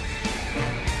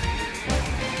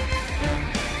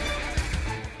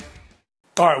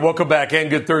 All right, welcome back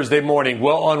and good Thursday morning.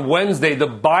 Well, on Wednesday, the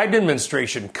Biden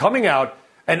administration coming out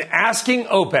and asking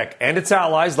OPEC and its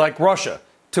allies like Russia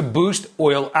to boost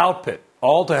oil output,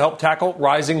 all to help tackle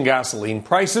rising gasoline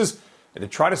prices and to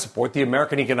try to support the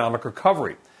American economic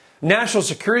recovery. National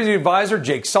Security Advisor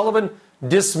Jake Sullivan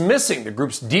dismissing the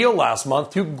group's deal last month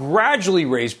to gradually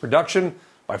raise production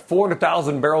by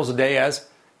 400,000 barrels a day as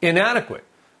inadequate.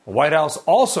 The White House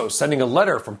also sending a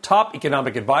letter from top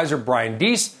economic advisor Brian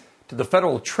Deese to the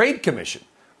Federal Trade Commission,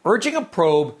 urging a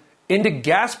probe into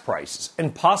gas prices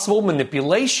and possible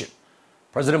manipulation.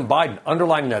 President Biden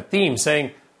underlining that theme,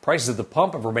 saying prices at the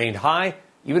pump have remained high,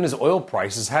 even as oil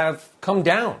prices have come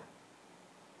down.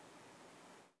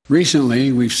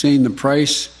 Recently, we've seen the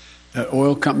price that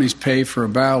oil companies pay for a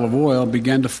barrel of oil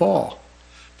begin to fall.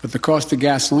 But the cost of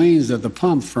gasolines at the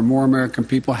pump for more American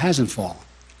people hasn't fallen.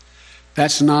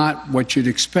 That's not what you'd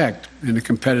expect in a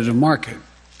competitive market.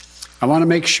 I want to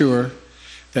make sure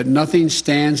that nothing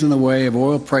stands in the way of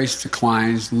oil price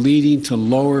declines, leading to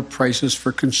lower prices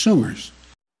for consumers.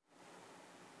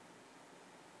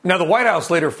 Now, the White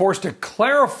House later forced to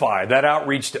clarify that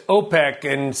outreach to OPEC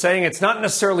and saying it's not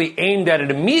necessarily aimed at an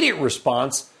immediate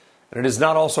response, and it is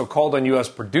not also called on U.S.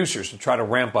 producers to try to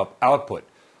ramp up output.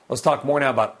 Let's talk more now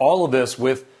about all of this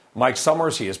with Mike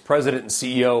Summers. He is president and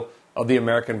CEO of the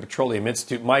American Petroleum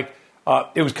Institute. Mike,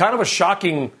 it was kind of a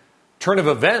shocking turn of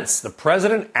events. The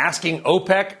president asking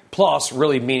OPEC plus,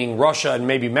 really meaning Russia and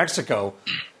maybe Mexico,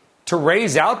 to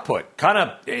raise output. Kind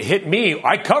of hit me.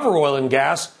 I cover oil and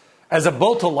gas as a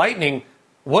bolt to lightning.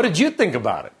 What did you think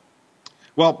about it?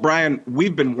 Well, Brian,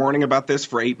 we've been warning about this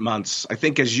for 8 months. I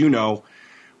think, as you know,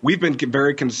 we've been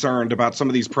very concerned about some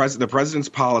of these the president's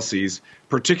policies,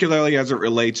 particularly as it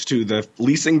relates to the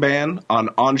leasing ban on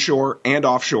onshore and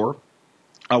offshore.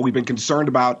 We've been concerned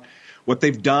about what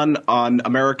they've done on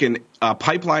American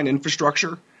pipeline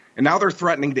infrastructure, and now they're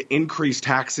threatening to increase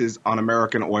taxes on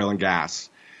American oil and gas.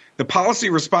 The policy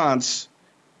response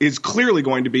is clearly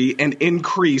going to be an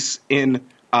increase in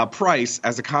price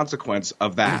as a consequence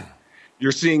of that.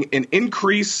 You're seeing an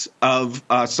increase of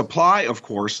supply, of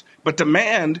course, but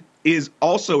demand is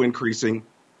also increasing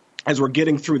as we're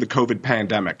getting through the COVID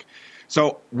pandemic.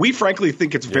 So we frankly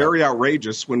think it's very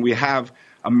outrageous when we have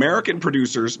American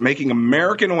producers making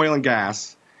American oil and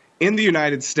gas in the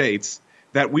United States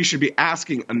that we should be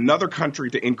asking another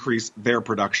country to increase their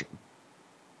production.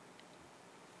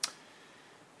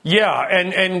 Yeah,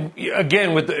 and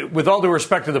again, with all due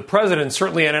respect to the president,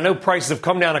 certainly, and I know prices have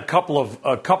come down a couple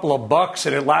of bucks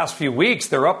in the last few weeks.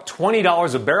 They're up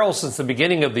 $20 a barrel since the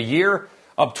beginning of the year,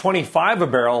 up $25 a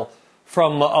barrel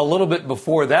from a little bit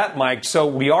before that, Mike. So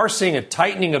we are seeing a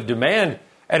tightening of demand,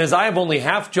 and as I have only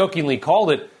half jokingly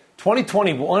called it,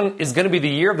 2021 is going to be the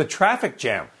year of the traffic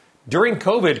jam. During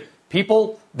COVID,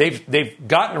 people they've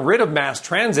gotten rid of mass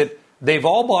transit. They've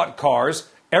all bought cars.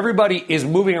 Everybody is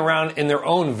moving around in their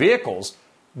own vehicles.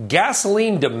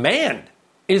 Gasoline demand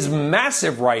is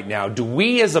massive right now. Do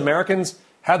we as Americans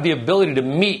have the ability to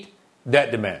meet that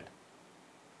demand?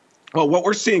 Well, what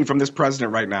we're seeing from this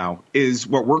president right now is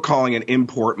what we're calling an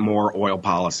import more oil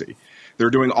policy. They're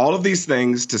doing all of these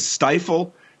things to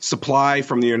stifle supply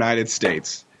from the United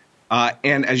States.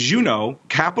 And as you know,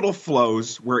 capital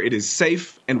flows where it is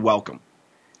safe and welcome.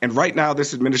 And right now,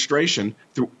 this administration,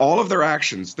 through all of their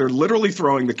actions, they're literally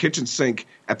throwing the kitchen sink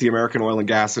at the American oil and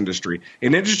gas industry,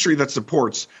 an industry that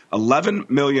supports 11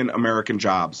 million American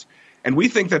jobs. And we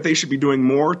think that they should be doing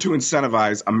more to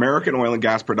incentivize American oil and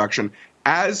gas production,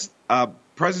 as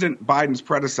President Biden's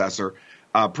predecessor,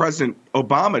 President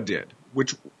Obama, did,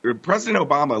 which President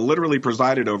Obama literally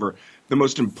presided over the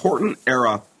most important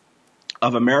era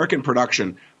of American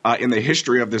production in the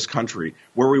history of this country,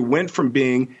 where we went from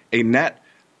being a net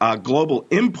global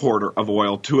importer of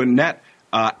oil to a net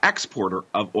exporter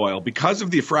of oil because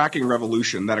of the fracking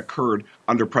revolution that occurred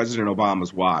under President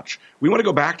Obama's watch. We want to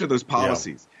go back to those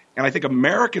policies. Yeah. And I think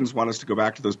Americans want us to go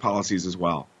back to those policies as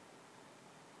well.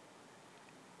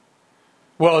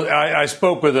 Well, I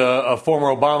spoke with a former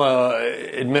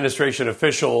Obama administration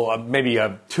official maybe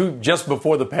just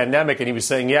before the pandemic, and he was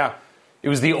saying, it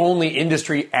was the only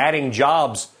industry adding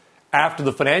jobs after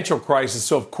the financial crisis.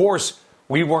 So, of course,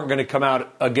 we weren't going to come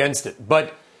out against it.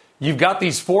 But you've got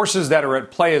these forces that are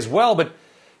at play as well. But,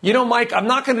 Mike, I'm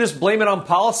not going to just blame it on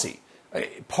policy.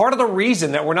 Part of the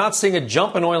reason that we're not seeing a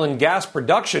jump in oil and gas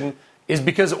production is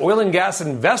because oil and gas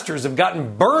investors have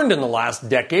gotten burned in the last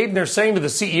decade. And they're saying to the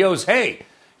CEOs, hey,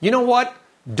 you know what?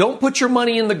 Don't put your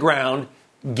money in the ground.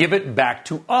 Give it back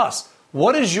to us.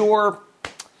 What is your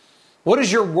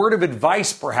word of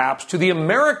advice, perhaps, to the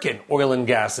American oil and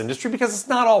gas industry? Because it's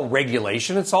not all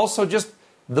regulation. It's also just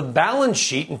the balance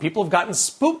sheet, and people have gotten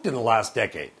spooked in the last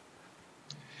decade.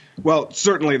 Well,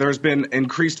 certainly there's been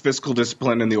increased fiscal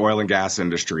discipline in the oil and gas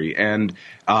industry, and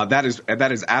that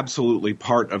is absolutely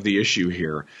part of the issue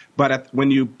here. But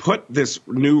when you put this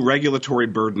new regulatory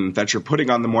burden that you're putting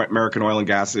on the American oil and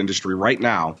gas industry right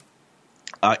now,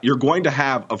 you're going to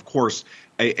have, of course,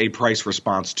 a price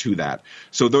response to that.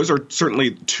 So those are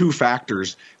certainly two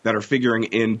factors that are figuring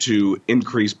into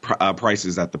increased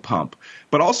prices at the pump.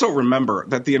 But also remember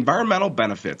that the environmental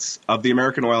benefits of the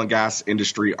American oil and gas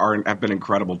industry have been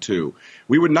incredible too.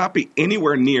 We would not be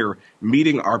anywhere near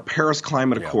meeting our Paris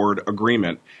Climate Accord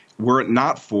agreement were it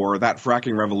not for that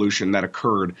fracking revolution that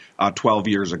occurred 12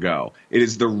 years ago. It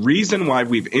is the reason why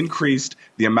we've increased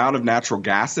the amount of natural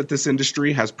gas that this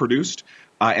industry has produced.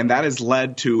 And that has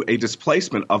led to a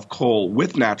displacement of coal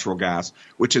with natural gas,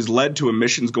 which has led to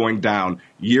emissions going down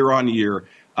year on year,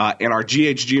 and our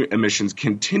GHG emissions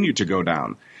continue to go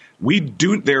down.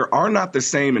 There are not the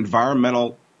same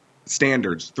environmental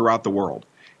standards throughout the world,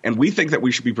 and we think that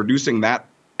we should be producing that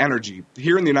energy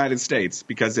here in the United States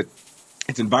because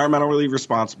it's environmentally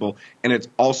responsible and it's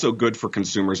also good for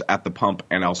consumers at the pump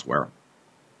and elsewhere.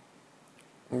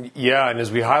 Yeah, and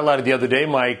as we highlighted the other day,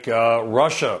 Mike,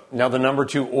 Russia, now the number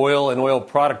 2 oil and oil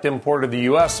product importer to the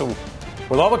U.S. So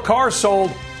with all the cars sold,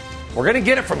 we're going to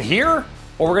get it from here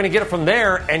or we're going to get it from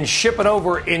there and ship it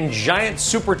over in giant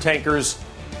super tankers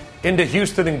into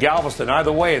Houston and Galveston.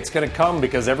 Either way, it's going to come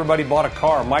because everybody bought a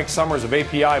car. Mike Summers of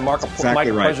API. Mike, right.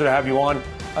 Pleasure to have you on.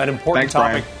 An important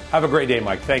topic. Brian. Have a great day,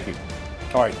 Mike. Thank you.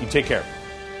 All right, you take care.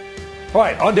 All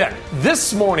right, on deck,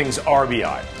 this morning's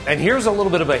RBI. And here's a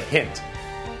little bit of a hint.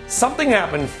 Something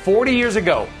happened 40 years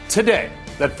ago today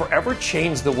that forever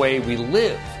changed the way we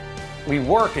live, we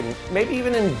work, and maybe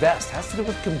even invest. It has to do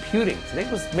with computing. Today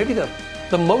was maybe the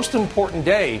most important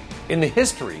day in the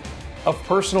history of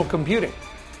personal computing.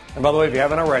 And by the way, if you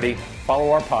haven't already,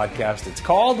 follow our podcast. It's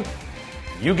called,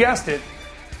 you guessed it,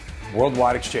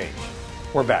 Worldwide Exchange.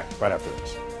 We're back right after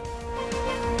this.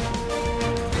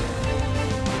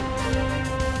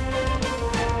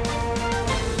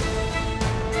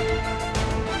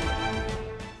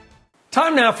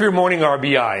 Time now for your morning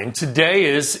RBI, and today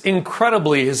is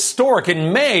incredibly historic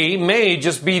and may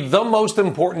just be the most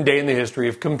important day in the history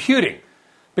of computing.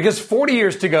 Because 40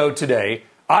 years to go today,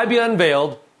 IBM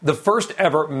unveiled the first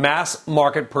ever mass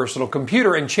market personal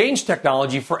computer and changed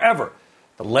technology forever.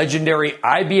 The legendary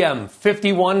IBM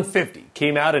 5150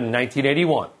 came out in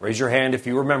 1981. Raise your hand if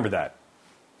you remember that.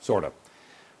 Sort of.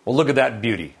 Well, look at that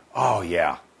beauty. Oh,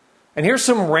 yeah. And here's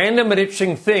some random and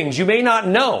interesting things you may not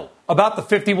know about the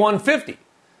 5150.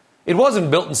 It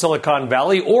wasn't built in Silicon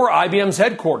Valley or IBM's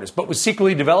headquarters, but was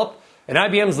secretly developed in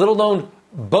IBM's little-known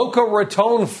Boca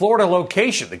Raton, Florida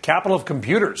location, the capital of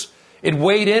computers. It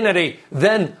weighed in at a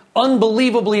then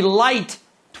unbelievably light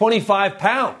 25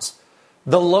 pounds.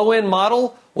 The low-end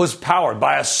model was powered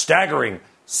by a staggering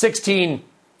 16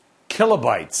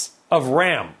 kilobytes of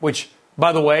RAM, which,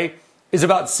 by the way, is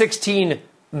about 16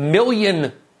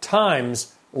 million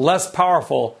times less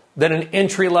powerful than an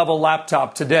entry-level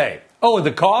laptop today. Oh, and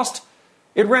the cost?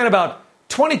 It ran about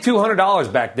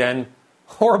 $2,200 back then,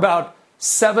 or about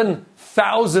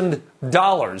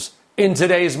 $7,000 in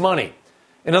today's money.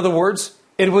 In other words,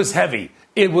 it was heavy,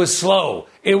 it was slow,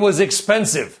 it was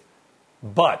expensive,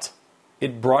 but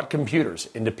it brought computers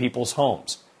into people's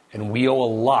homes, and we owe a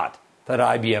lot to that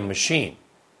IBM machine.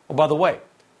 Oh, by the way,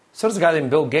 so does a guy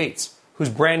named Bill Gates, whose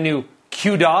brand new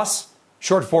QDOS,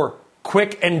 short for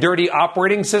Quick and Dirty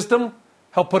Operating System,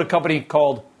 helped put a company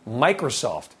called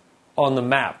Microsoft on the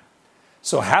map.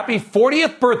 So happy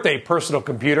 40th birthday, personal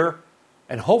computer,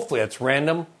 and hopefully that's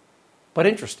random, but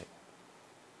interesting.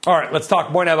 All right, let's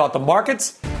talk more now about the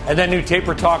markets and then new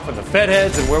taper talk from the Fed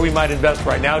heads and where we might invest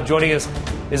right now. Joining us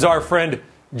is our friend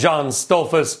John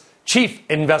Stolfus, Chief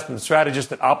Investment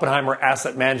Strategist at Oppenheimer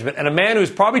Asset Management, and a man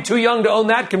who's probably too young to own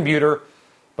that computer,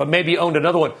 but maybe owned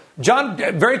another one. John,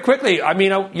 very quickly, I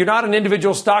mean, you're not an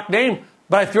individual stock name,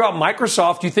 but I threw out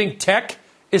Microsoft. Do you think tech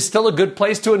is still a good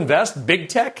place to invest, big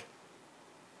tech?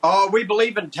 Oh, we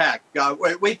believe in tech.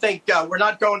 We think we're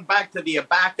not going back to the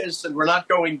abacus and we're not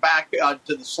going back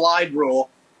to the slide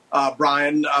rule,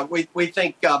 Brian. We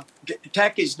think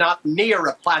tech is not near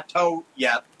a plateau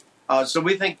yet. So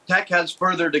we think tech has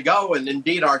further to go. And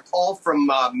indeed, our call from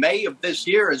May of this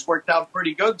year has worked out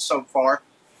pretty good so far,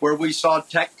 where we saw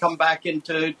tech come back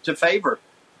into favor,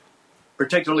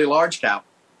 particularly large cap.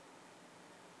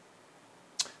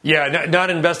 Yeah,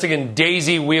 not investing in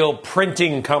daisy wheel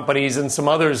printing companies and some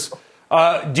others.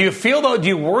 Do you feel, though, do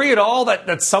you worry at all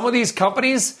that some of these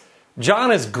companies,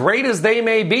 John, as great as they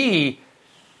may be,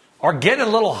 are getting a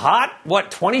little hot?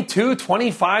 22,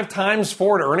 25 times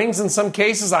forward earnings in some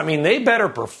cases? I mean, they better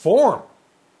perform.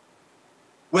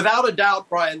 Without a doubt,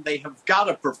 Brian, they have got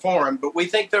to perform, but we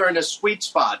think they're in a sweet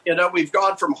spot. You know, we've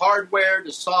gone from hardware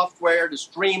to software to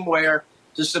streamware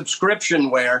to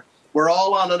subscriptionware. We're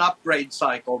all on an upgrade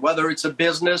cycle, whether it's a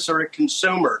business or a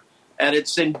consumer. and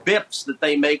it's in bips that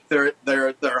they make their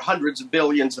hundreds of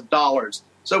billions of dollars.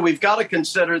 So we've got to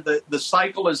consider that the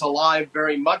cycle is alive,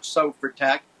 very much so for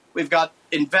tech. We've got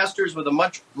investors with a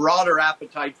much broader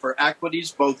appetite for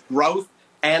equities, both growth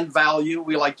and value.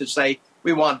 We like to say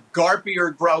we want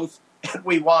garpier growth and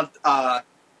we want a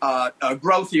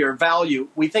growthier value.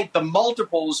 We think the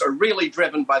multiples are really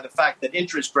driven by the fact that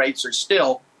interest rates are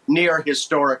still near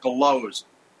historical lows.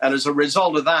 And as a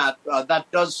result of that,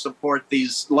 that does support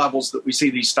these levels that we see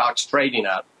these stocks trading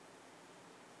at.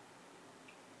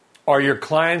 Are your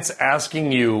clients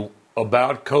asking you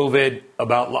about COVID,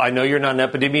 I know you're not an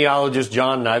epidemiologist,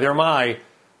 John, neither am I,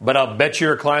 but I'll bet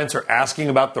your clients are asking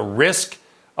about the risk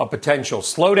of potential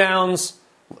slowdowns.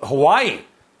 Hawaii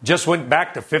just went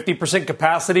back to 50%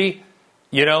 capacity,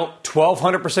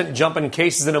 1,200% jump in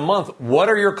cases in a month. What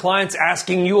are your clients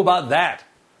asking you about that?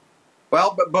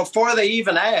 Well, but before they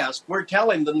even ask, we're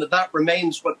telling them that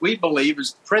remains what we believe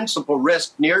is the principal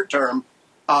risk near term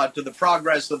to the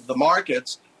progress of the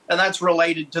markets. And that's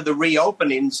related to the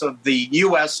reopenings of the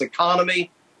U.S.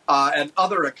 economy and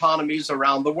other economies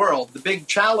around the world. The big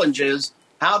challenge is,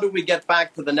 how do we get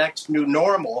back to the next new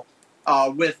normal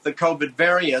with the COVID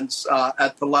variants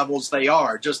at the levels they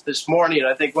are? Just this morning,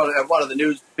 I think one of the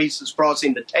news pieces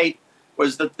crossing the tape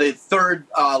was that the third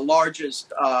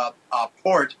largest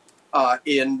port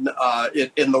in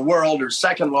the world, or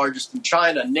second largest in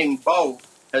China, Ningbo,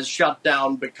 has shut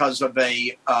down because of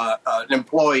an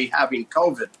employee having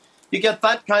COVID. You get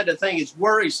that kind of thing. It's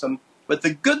worrisome. But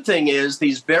the good thing is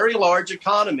these very large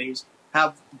economies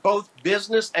have both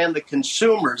business and the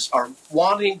consumers are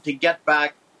wanting to get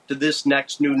back to this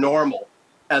next new normal.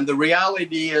 And the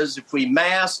reality is, if we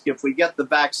mask, if we get the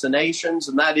vaccinations,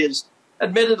 and that is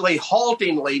admittedly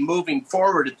haltingly moving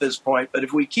forward at this point, but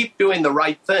if we keep doing the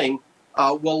right thing,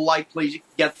 we'll likely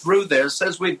get through this,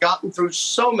 as we've gotten through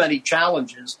so many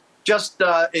challenges just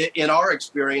in our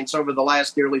experience over the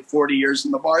last nearly 40 years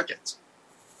in the markets.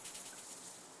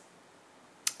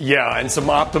 Yeah, and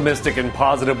some optimistic and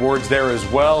positive words there as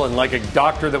well. And like a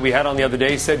doctor that we had on the other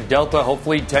day said, Delta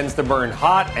hopefully tends to burn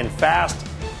hot and fast,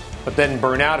 but then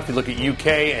burn out. If you look at UK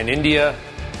and India,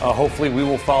 hopefully we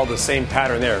will follow the same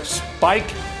pattern there.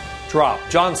 Spike, drop.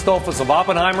 John Stolfus of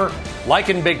Oppenheimer,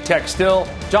 liking big tech still.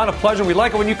 John, a pleasure. We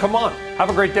like it when you come on. Have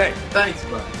a great day. Thanks,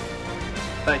 Brian.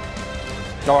 Thank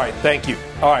you. All right, thank you.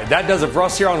 All right, that does it for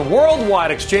us here on Worldwide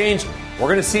Exchange. We're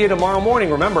going to see you tomorrow morning.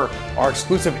 Remember, our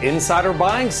exclusive insider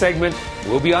buying segment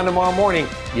will be on tomorrow morning.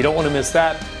 You don't want to miss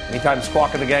that. Anytime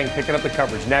Squawk and the gang picking up the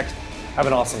coverage next. Have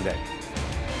an awesome day.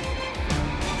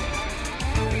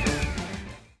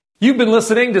 You've been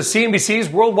listening to CNBC's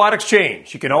Worldwide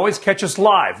Exchange. You can always catch us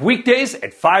live weekdays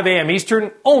at 5 a.m.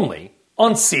 Eastern, only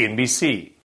on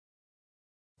CNBC.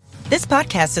 This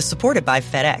podcast is supported by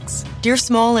FedEx. Dear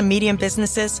small and medium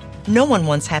businesses, no one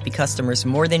wants happy customers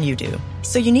more than you do.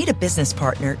 So you need a business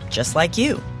partner just like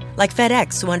you. Like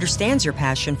FedEx, who understands your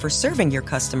passion for serving your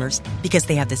customers because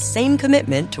they have the same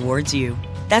commitment towards you.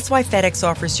 That's why FedEx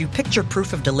offers you picture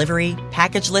proof of delivery,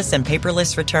 packageless and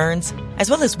paperless returns, as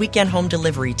well as weekend home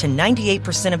delivery to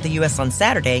 98% of the U.S. on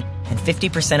Saturday and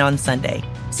 50% on Sunday.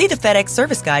 See the FedEx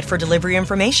service guide for delivery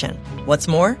information. What's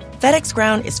more, FedEx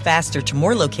Ground is faster to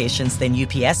more locations than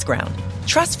UPS Ground.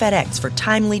 Trust FedEx for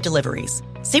timely deliveries.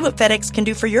 See what FedEx can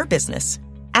do for your business.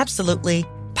 Absolutely,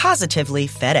 positively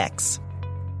FedEx.